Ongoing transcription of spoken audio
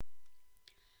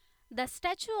The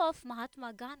statue of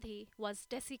Mahatma Gandhi was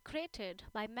desecrated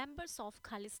by members of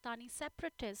Khalistani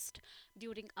separatists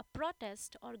during a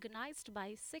protest organized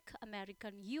by Sikh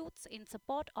American youths in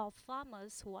support of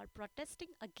farmers who are protesting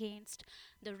against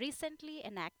the recently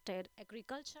enacted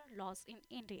agriculture laws in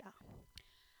India.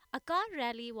 A car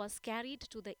rally was carried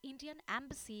to the Indian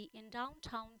Embassy in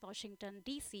downtown Washington,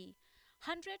 D.C.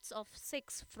 Hundreds of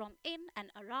Sikhs from in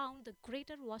and around the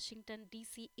greater Washington,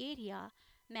 D.C. area,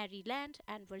 Maryland,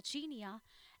 and Virginia,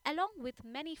 along with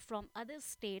many from other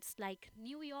states like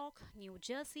New York, New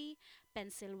Jersey,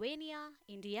 Pennsylvania,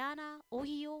 Indiana,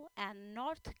 Ohio, and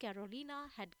North Carolina,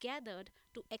 had gathered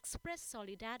to express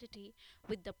solidarity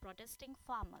with the protesting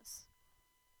farmers.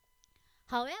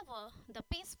 However, the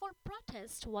peaceful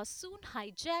protest was soon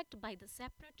hijacked by the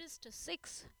separatist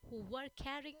Sikhs who were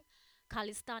carrying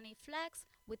Khalistani flags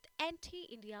with anti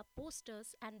India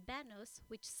posters and banners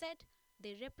which said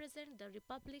they represent the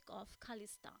Republic of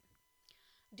Khalistan.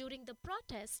 During the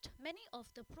protest, many of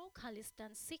the pro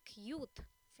Khalistan Sikh youth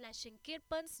flashing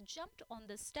kirpans jumped on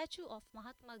the statue of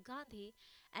Mahatma Gandhi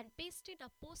and pasted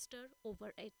a poster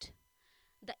over it.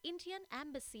 The Indian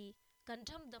Embassy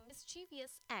condemned the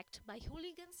mischievous act by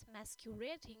hooligans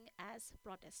masquerading as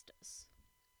protesters.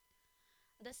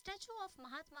 The statue of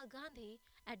Mahatma Gandhi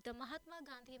at the Mahatma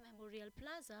Gandhi Memorial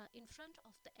Plaza in front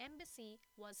of the embassy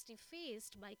was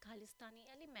defaced by Khalistani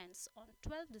elements on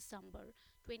 12 December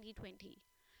 2020.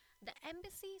 The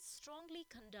embassy strongly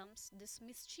condemns this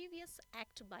mischievous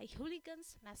act by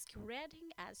hooligans masquerading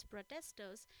as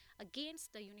protesters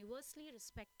against the universally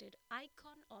respected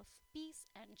icon of peace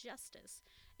and justice,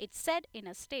 it said in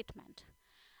a statement.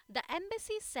 The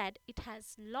embassy said it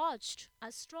has lodged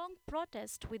a strong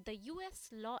protest with the US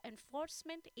law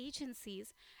enforcement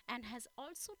agencies and has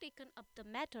also taken up the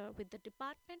matter with the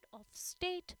Department of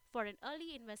State for an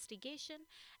early investigation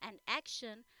and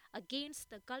action against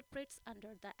the culprits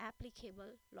under the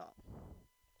applicable law.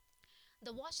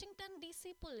 The Washington,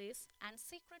 D.C. police and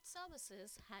Secret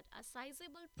Services had a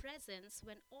sizable presence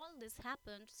when all this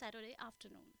happened Saturday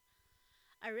afternoon.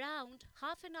 Around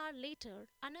half an hour later,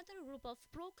 another group of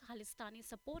pro Khalistani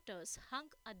supporters hung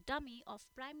a dummy of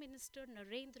Prime Minister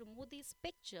Narendra Modi's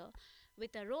picture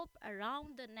with a rope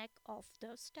around the neck of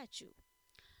the statue.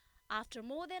 After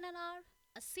more than an hour,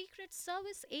 a Secret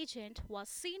Service agent was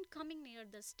seen coming near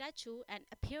the statue and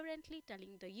apparently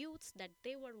telling the youths that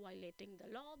they were violating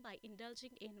the law by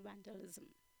indulging in vandalism.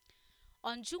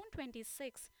 On June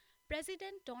 26,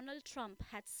 President Donald Trump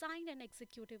had signed an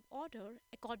executive order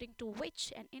according to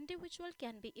which an individual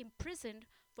can be imprisoned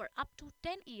for up to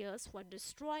 10 years for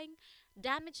destroying,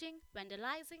 damaging,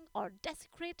 vandalizing, or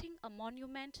desecrating a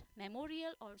monument,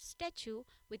 memorial, or statue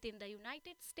within the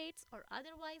United States or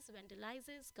otherwise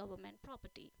vandalizes government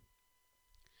property.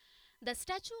 The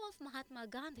statue of Mahatma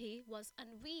Gandhi was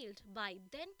unveiled by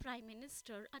then Prime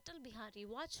Minister Atal Bihari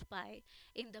Vajpayee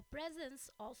in the presence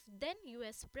of then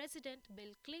US President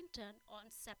Bill Clinton on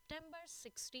September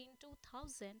 16,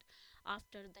 2000,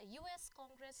 after the US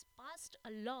Congress passed a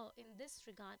law in this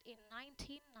regard in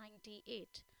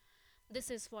 1998. This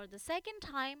is for the second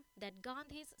time that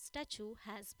Gandhi's statue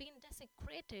has been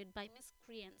desecrated by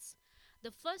miscreants. The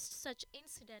first such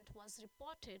incident was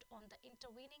reported on the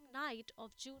intervening night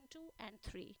of June 2 and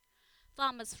 3.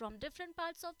 Farmers from different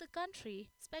parts of the country,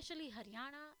 especially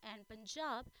Haryana and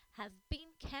Punjab, have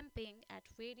been camping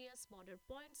at various border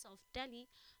points of Delhi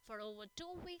for over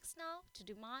 2 weeks now to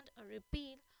demand a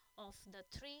repeal of the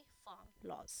three farm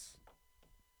laws.